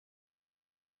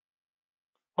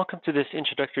Welcome to this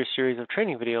introductory series of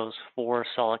training videos for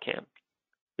SolidCAM.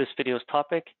 This video's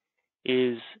topic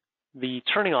is the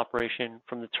turning operation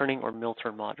from the turning or mill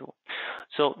turn module.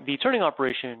 So the turning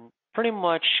operation pretty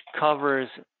much covers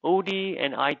OD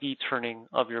and ID turning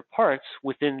of your parts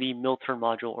within the mill turn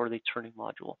module or the turning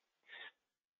module.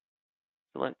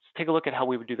 So let's take a look at how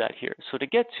we would do that here. So to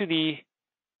get to the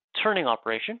turning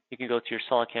operation, you can go to your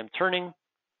SolidCAM turning,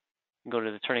 go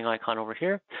to the turning icon over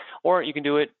here, or you can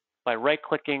do it by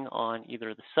right-clicking on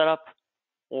either the setup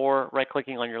or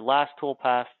right-clicking on your last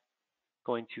toolpath,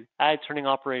 going to add turning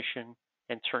operation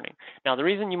and turning. Now, the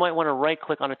reason you might want to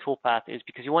right-click on a toolpath is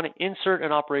because you want to insert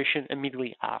an operation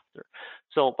immediately after.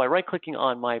 So by right-clicking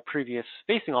on my previous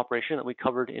facing operation that we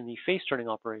covered in the face turning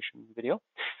operation video,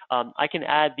 I can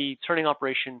add the turning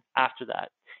operation after that.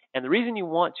 And the reason you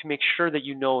want to make sure that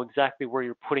you know exactly where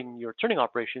you're putting your turning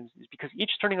operations is because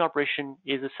each turning operation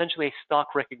is essentially a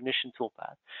stock recognition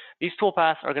toolpath. These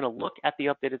toolpaths are going to look at the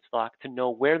updated stock to know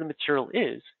where the material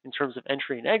is in terms of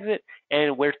entry and exit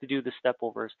and where to do the step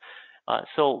overs.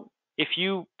 So if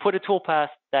you put a toolpath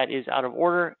that is out of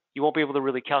order, you won't be able to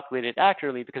really calculate it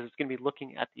accurately because it's going to be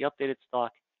looking at the updated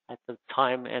stock at the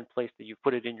time and place that you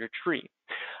put it in your tree.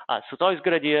 So it's always a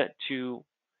good idea to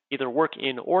either work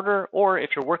in order, or if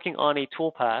you're working on a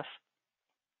toolpath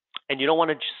and you don't want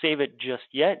to save it just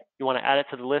yet, you want to add it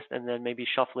to the list and then maybe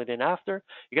shuffle it in after,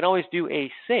 you can always do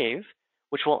a save,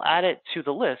 which will add it to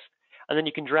the list, and then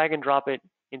you can drag and drop it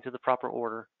into the proper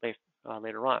order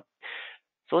later on.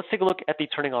 So let's take a look at the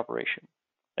turning operation.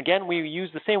 Again, we use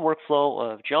the same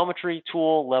workflow of geometry,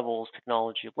 tool, levels,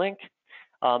 technology, link,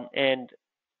 and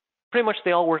pretty much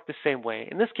they all work the same way.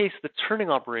 In this case, the turning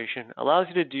operation allows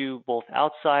you to do both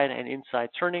outside and inside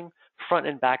turning, front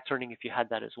and back turning if you had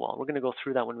that as well. We're going to go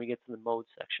through that when we get to the mode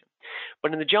section.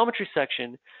 But in the geometry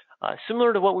section,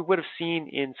 similar to what we would have seen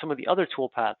in some of the other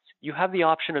toolpaths, you have the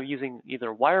option of using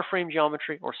either wireframe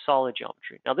geometry or solid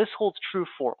geometry. Now this holds true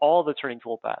for all the turning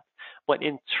toolpaths, but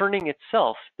in turning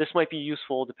itself, this might be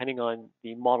useful depending on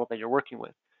the model that you're working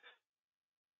with.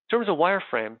 In terms of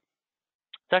wireframe,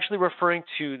 it's actually referring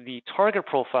to the target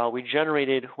profile we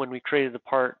generated when we created the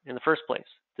part in the first place.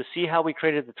 To see how we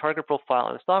created the target profile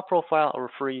and the stock profile, I'll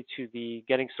refer you to the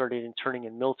Getting Started in Turning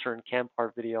and Mill Turn CAM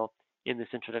part video in this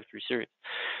introductory series.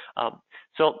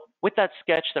 So with that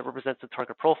sketch that represents the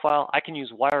target profile, I can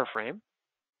use wireframe.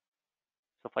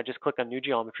 So if I just click on New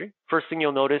Geometry, first thing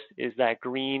you'll notice is that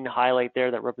green highlight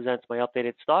there that represents my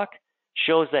updated stock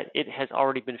shows that it has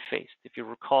already been faced. If you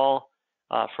recall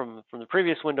from the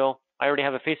previous window, I already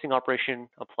have a facing operation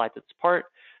applied to this part.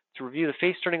 To review the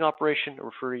face turning operation, I'll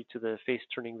refer you to the face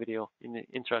turning video in the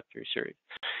introductory series.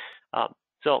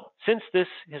 So since this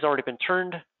has already been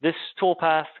turned, this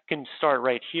toolpath can start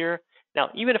right here. Now,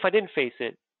 even if I didn't face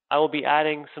it, I will be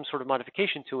adding some sort of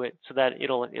modification to it so that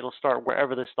it'll start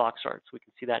wherever the stock starts. We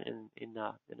can see that in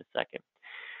a second.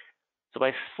 So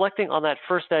by selecting on that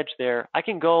first edge there, I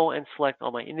can go and select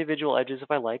all my individual edges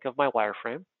if I like of my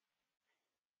wireframe.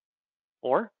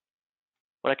 Or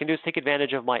what I can do is take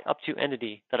advantage of my up to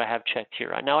entity that I have checked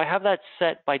here. Now I have that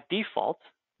set by defaults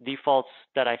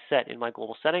that I set in my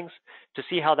global settings. To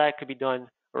see how that could be done,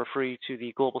 I'll refer you to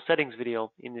the global settings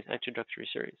video in this introductory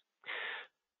series.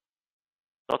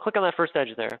 So I'll click on that first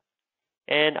edge there.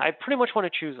 And I pretty much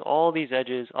want to choose all these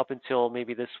edges up until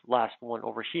maybe this last one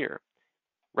over here.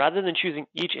 Rather than choosing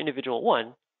each individual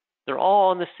one, they're all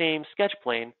on the same sketch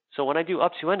plane. So when I do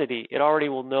up to entity, it already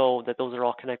will know that those are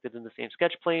all connected in the same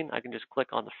sketch plane. I can just click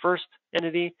on the first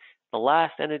entity, the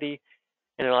last entity,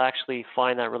 and it'll actually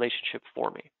find that relationship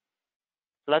for me.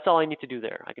 So that's all I need to do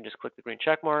there. I can just click the green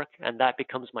check mark, and that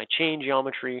becomes my chain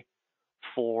geometry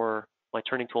for my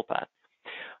turning toolpath.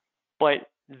 But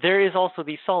there is also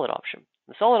the solid option.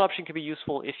 The solid option can be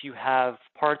useful if you have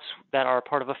parts that are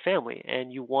part of a family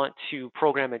and you want to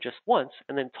program it just once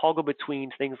and then toggle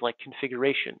between things like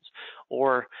configurations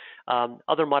or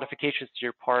other modifications to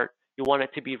your part. You want it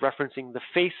to be referencing the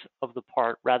face of the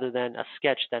part rather than a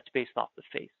sketch that's based off the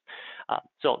face.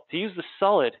 So to use the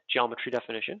solid geometry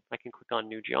definition, I can click on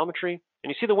New Geometry, and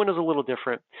you see the window's a little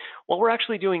different. What we're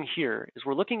actually doing here is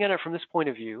we're looking at it from this point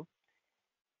of view,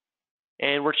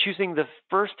 and we're choosing the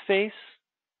first face,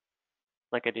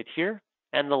 like I did here,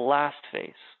 and the last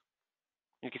face.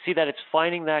 You can see that it's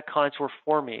finding that contour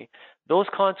for me. Those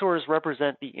contours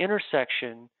represent the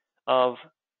intersection of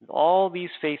all these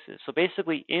faces. So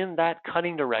basically in that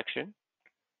cutting direction,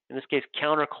 in this case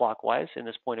counterclockwise in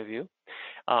this point of view,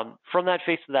 from that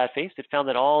face to that face, it found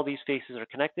that all these faces are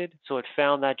connected, so it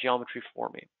found that geometry for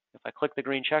me. If I click the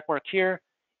green check mark here,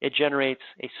 it generates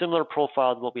a similar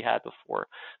profile to what we had before.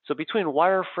 So between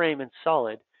wireframe and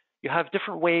solid, you have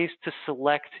different ways to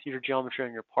select your geometry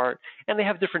on your part, and they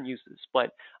have different uses.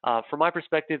 But from my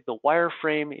perspective, the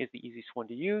wireframe is the easiest one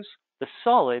to use. The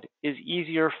solid is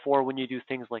easier for when you do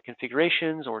things like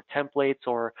configurations or templates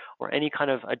or any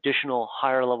kind of additional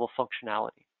higher level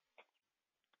functionality.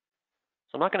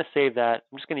 So I'm not going to save that.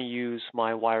 I'm just going to use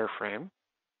my wireframe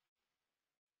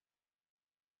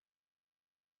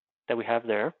that we have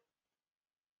there.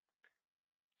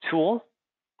 Tool,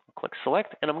 click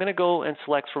select, and I'm going to go and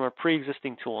select from a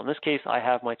pre-existing tool. In this case, I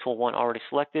have my tool 1 already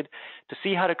selected. To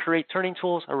see how to create turning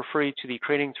tools, I refer you to the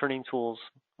Creating Turning Tools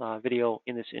video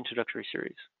in this introductory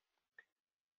series.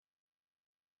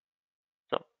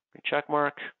 So, check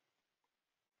mark.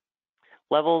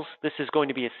 Levels, this is going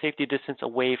to be a safety distance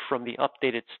away from the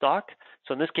updated stock.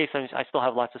 So in this case, I still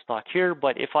have lots of stock here,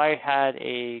 but if I had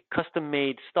a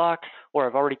custom-made stock, or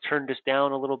I've already turned this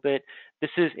down a little bit,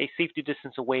 this is a safety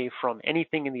distance away from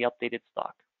anything in the updated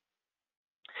stock.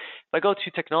 If I go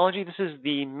to technology, this is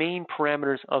the main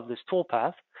parameters of this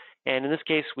toolpath. And in this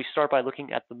case, we start by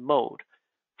looking at the mode.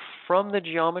 From the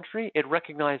geometry, it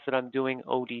recognized that I'm doing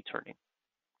OD turning.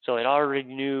 So it already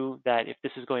knew that if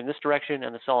this is going this direction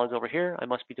and the solid's over here, I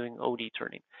must be doing OD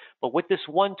turning. But with this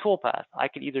one toolpath, I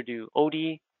could either do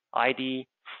OD, ID,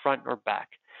 front, or back.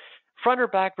 Front or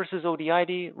back versus OD,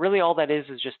 ID, really all that is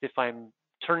just if I'm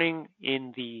turning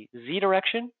in the Z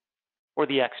direction or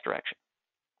the X direction.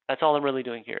 That's all I'm really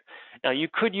doing here. Now you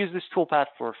could use this toolpath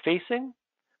for facing,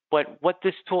 but what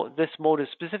this mode is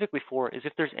specifically for is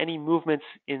if there's any movements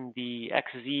in the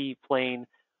XZ plane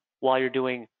while you're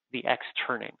doing the X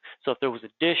turning. So if there was a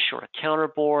dish or a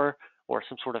counterbore or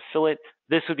some sort of fillet,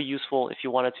 this would be useful if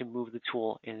you wanted to move the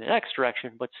tool in the X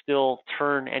direction, but still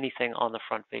turn anything on the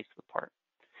front face of the part.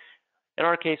 In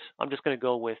our case, I'm just going to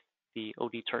go with the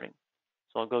OD turning.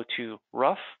 So I'll go to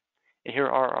rough, and here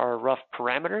are our rough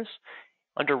parameters.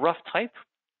 Under rough type,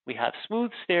 we have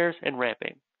smooth, stairs, and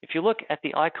ramping. If you look at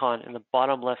the icon in the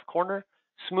bottom left corner,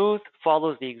 smooth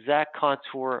follows the exact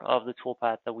contour of the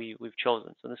toolpath that we've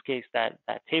chosen. So in this case, that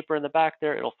taper in the back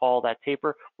there, it'll follow that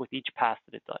taper with each pass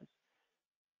that it does.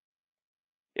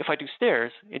 If I do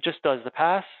stairs, it just does the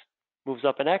pass, moves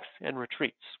up an X, and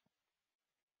retreats.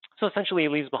 So essentially,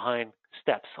 it leaves behind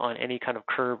steps on any kind of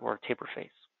curve or taper face.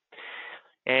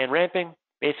 And ramping,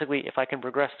 basically, if I can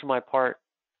progress to my part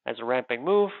as a ramping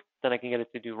move, then I can get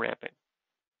it to do ramping.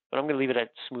 But I'm going to leave it at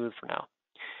smooth for now.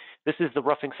 This is the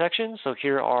roughing section. So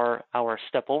here are our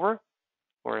step over,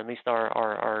 or at least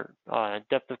our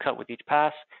depth of cut with each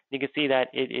pass. You can see that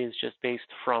it is just based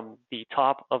from the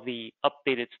top of the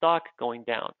updated stock going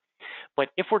down. But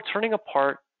if we're turning a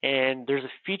part and there's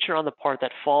a feature on the part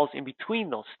that falls in between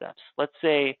those steps, let's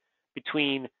say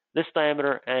between this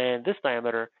diameter and this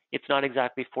diameter, it's not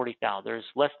exactly 40 thou. There's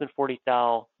less than 40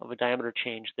 thou of a diameter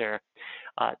change there.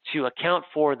 To account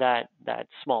for that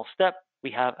small step, we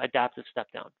have adaptive step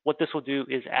down. What this will do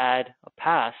is add a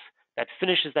pass that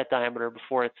finishes that diameter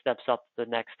before it steps up to the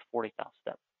next 40 thou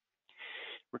step.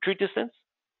 Retreat distance,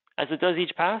 as it does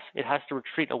each pass, it has to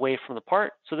retreat away from the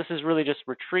part. So this is really just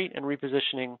retreat and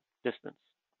repositioning distance.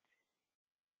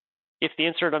 If the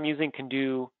insert I'm using can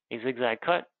do a zigzag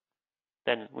cut,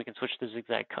 then we can switch to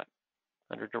zigzag cut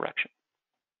under direction.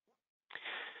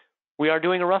 We are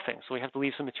doing a roughing, so we have to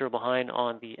leave some material behind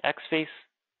on the X face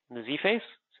and the Z face.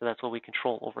 So that's what we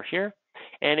control over here.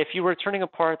 And if you were turning a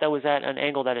part that was at an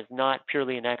angle that is not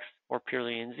purely in X or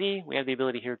purely in Z, we have the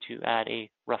ability here to add a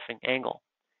roughing angle.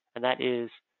 And that is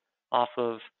off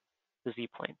of the Z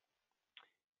plane.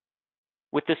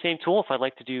 With the same tool, if I'd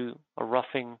like to do a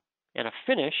roughing and a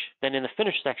finish, then in the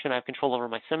finish section, I have control over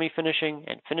my semi-finishing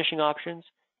and finishing options.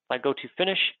 If I go to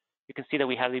finish, you can see that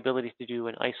we have the ability to do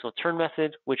an ISO turn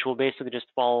method, which will basically just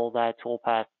follow that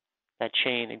toolpath, that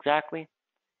chain exactly.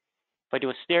 If I do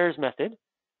a stairs method,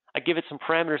 I give it some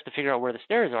parameters to figure out where the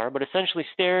stairs are, but essentially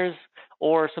stairs,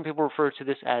 or some people refer to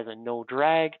this as a no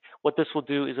drag. What this will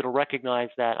do is it'll recognize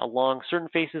that along certain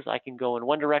faces, I can go in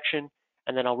one direction,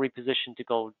 and then I'll reposition to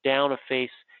go down a face,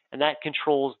 and that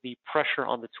controls the pressure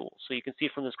on the tool. So you can see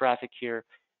from this graphic here,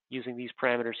 using these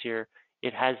parameters here,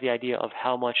 it has the idea of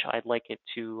how much I'd like it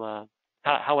to,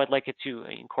 how I'd like it to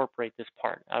incorporate this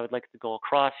part. I would like it to go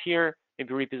across here,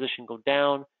 maybe reposition, go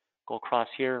down, go across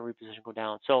here, reposition, go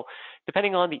down. So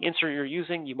depending on the insert you're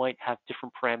using, you might have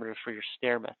different parameters for your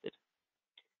stair method.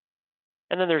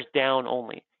 And then there's down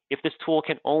only. If this tool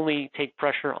can only take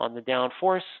pressure on the down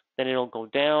force, then it'll go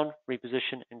down,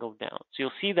 reposition, and go down. So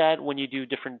you'll see that when you do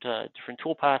different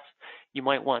tool paths, you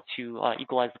might want to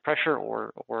equalize the pressure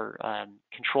or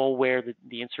control where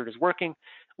the insert is working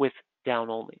with down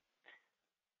only.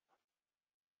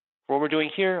 For what we're doing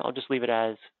here, I'll just leave it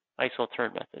as ISO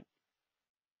turn method.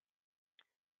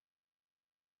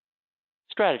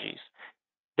 strategies.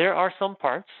 There are some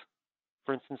parts,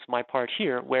 for instance, my part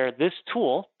here, where this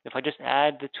tool, if I just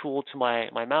add the tool to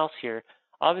my mouse here,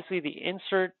 obviously the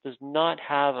insert does not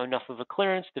have enough of a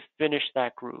clearance to finish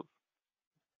that groove.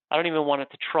 I don't even want it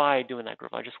to try doing that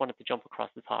groove. I just want it to jump across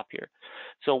the top here.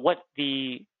 So what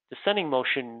the descending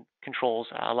motion controls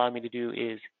allow me to do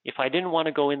is, if I didn't want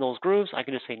to go in those grooves, I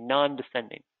can just say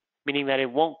non-descending, meaning that it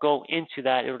won't go into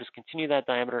that. It will just continue that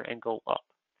diameter and go up.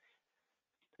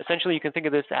 Essentially, you can think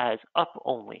of this as up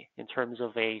only in terms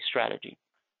of a strategy.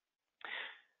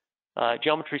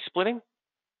 Geometry splitting.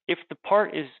 If the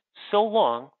part is so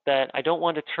long that I don't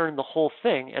want to turn the whole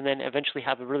thing and then eventually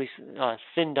have a really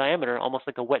thin diameter, almost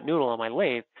like a wet noodle on my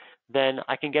lathe, then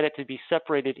I can get it to be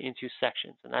separated into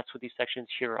sections. And that's what these sections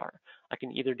here are. I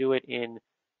can either do it in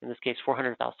this case,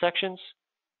 400,000 sections,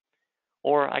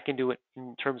 or I can do it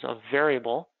in terms of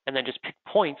variable and then just pick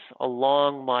points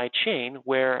along my chain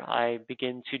where I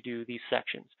begin to do these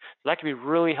sections. So that can be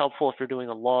really helpful if you're doing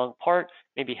a long part,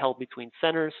 maybe held between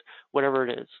centers, whatever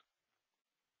it is.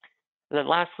 And then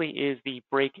lastly is the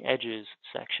break edges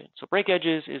section. So break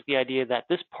edges is the idea that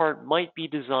this part might be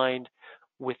designed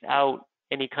without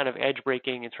any kind of edge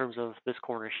breaking in terms of this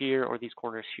corner here or these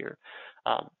corners here.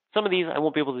 Some of these I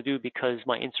won't be able to do because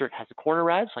my insert has a corner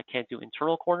rad, so I can't do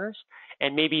internal corners.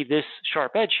 And maybe this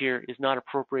sharp edge here is not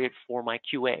appropriate for my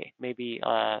QA, maybe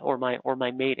or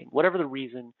my mating. Whatever the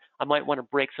reason, I might want to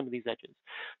break some of these edges.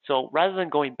 So rather than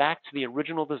going back to the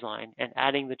original design and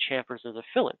adding the chamfers as a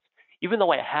fillets, even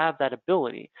though I have that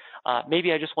ability,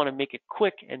 maybe I just want to make it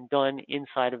quick and done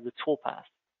inside of the toolpath.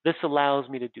 This allows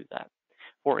me to do that.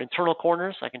 For internal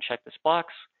corners, I can check this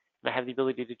box, and I have the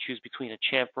ability to choose between a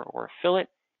chamfer or a fillet.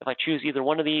 If I choose either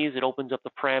one of these, it opens up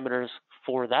the parameters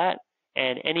for that,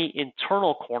 and any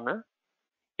internal corner,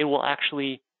 it will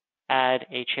actually add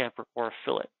a chamfer or a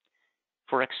fillet.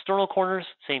 For external corners,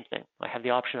 same thing. I have the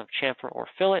option of chamfer or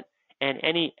fillet, and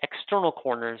any external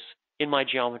corners in my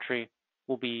geometry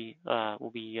will be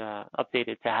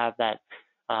updated to have that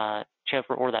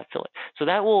chamfer or that fillet. So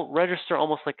that will register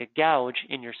almost like a gouge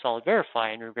in your solid verify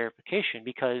and your verification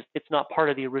because it's not part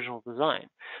of the original design.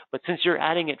 But since you're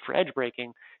adding it for edge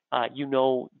breaking, you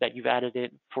know that you've added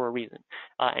it for a reason.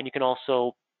 And you can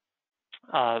also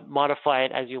modify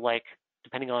it as you like,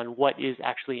 depending on what is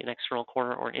actually an external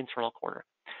corner or an internal corner.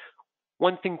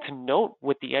 One thing to note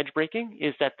with the edge breaking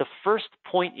is that the first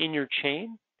point in your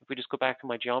chain, if we just go back to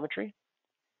my geometry,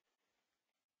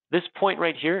 this point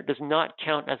right here does not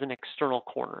count as an external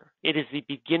corner. It is the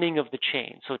beginning of the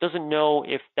chain. So it doesn't know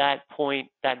if that point,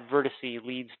 that vertex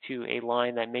leads to a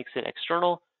line that makes it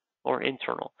external or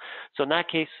internal. So in that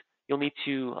case, you'll need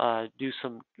to do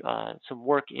some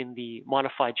work in the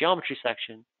modified geometry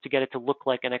section to get it to look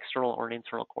like an external or an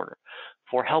internal corner.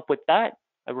 For help with that,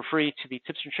 I refer you to the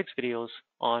tips and tricks videos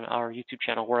on our YouTube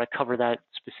channel where I cover that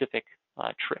specific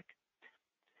trick.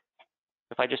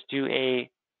 If I just do a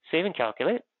save and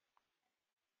calculate,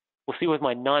 we'll see with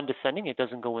my non-descending, it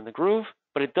doesn't go in the groove,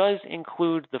 but it does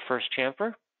include the first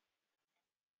chamfer.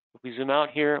 If we zoom out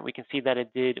here, we can see that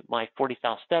it did my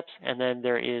 40,000 steps, and then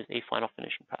there is a final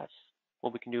finishing pass.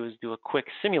 What we can do is do a quick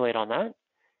simulate on that.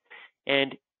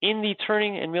 And in the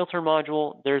turning and mill turn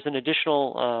module, there's an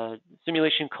additional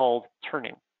simulation called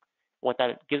turning. What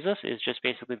that gives us is just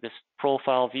basically this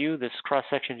profile view, this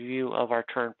cross-section view of our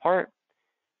turn part.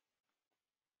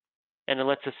 And it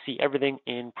lets us see everything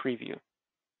in preview.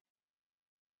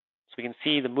 So we can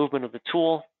see the movement of the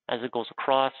tool as it goes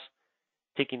across,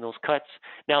 taking those cuts.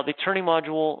 Now the turning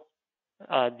module,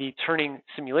 the turning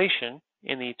simulation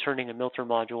in the turning and mill turn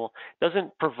module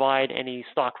doesn't provide any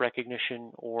stock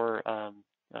recognition or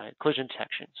collision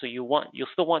detection. So you'll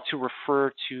still want to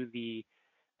refer to the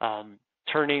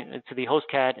turning to the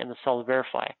HostCAD and the Solid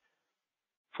Verify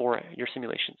for your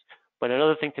simulations. But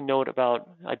another thing to note about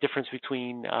a difference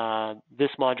between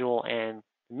this module and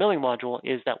the milling module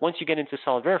is that once you get into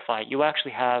Solid Verify, you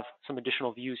actually have some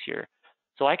additional views here.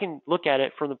 So I can look at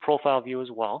it from the profile view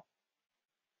as well.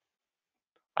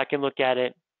 I can look at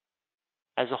it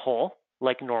as a whole,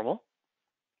 like normal.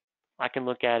 I can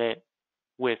look at it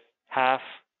with half,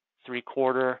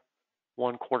 3/4,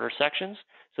 1/4 sections.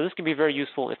 So this can be very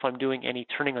useful if I'm doing any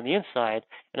turning on the inside,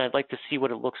 and I'd like to see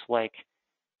what it looks like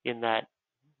in that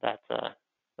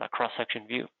cross-section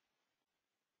view.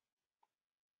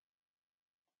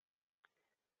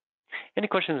 Any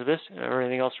questions of this or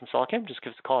anything else from SolidCAM, just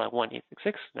give us a call at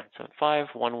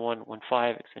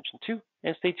 1-866-975-1115, extension 2,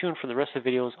 and stay tuned for the rest of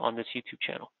the videos on this YouTube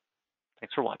channel.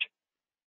 Thanks for watching.